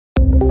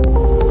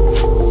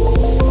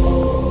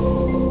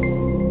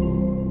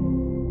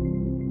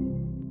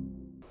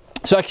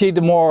So actually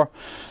the more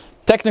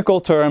technical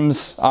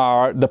terms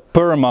are the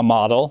PERMA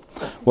model,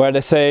 where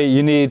they say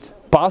you need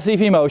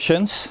positive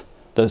emotions,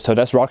 so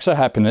that's rocks or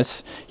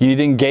happiness, you need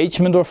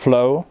engagement or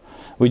flow,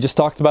 we just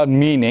talked about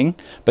meaning,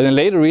 but in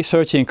later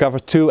research you can cover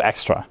 2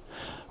 extra.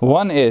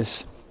 One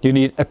is you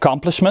need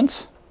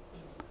accomplishment.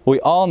 We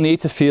all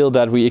need to feel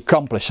that we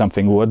accomplished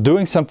something, we're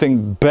doing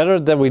something better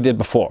than we did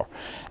before.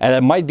 And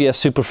it might be as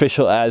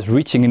superficial as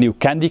reaching a new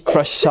Candy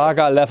Crush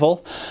Saga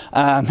level.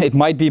 It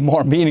might be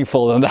more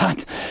meaningful than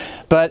that.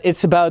 But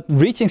it's about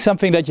reaching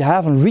something that you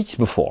haven't reached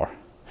before.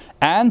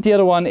 And the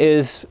other one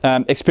is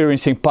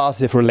experiencing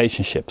positive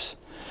relationships.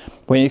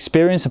 When you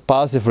experience a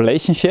positive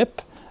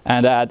relationship,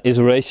 and that is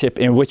a relationship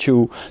in which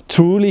you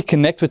truly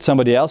connect with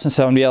somebody else and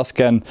somebody else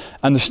can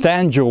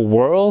understand your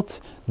world,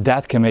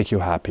 that can make you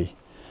happy.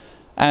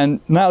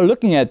 And now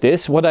looking at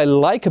this, what I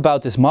like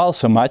about this model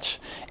so much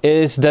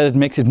is that it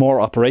makes it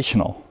more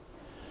operational.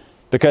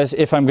 Because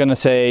if I'm going to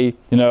say,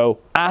 you know,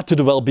 add to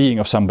the well-being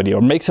of somebody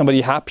or make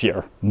somebody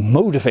happier,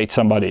 motivate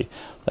somebody,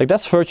 like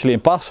that's virtually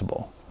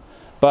impossible.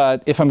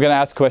 But if I'm going to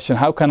ask the question,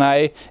 how can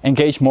I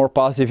engage more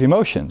positive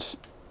emotions?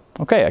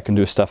 Okay, I can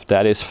do stuff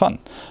that is fun.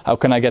 How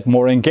can I get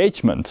more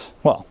engagement?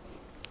 Well,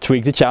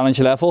 tweak the challenge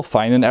level,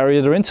 find an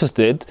area they're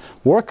interested,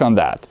 work on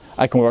that.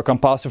 I can work on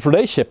positive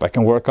relationship, I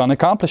can work on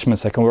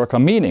accomplishments, I can work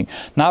on meaning.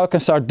 Now I can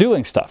start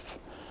doing stuff.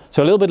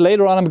 So a little bit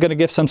later on I'm going to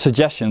give some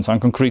suggestions on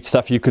concrete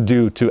stuff you could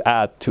do to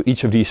add to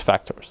each of these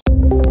factors.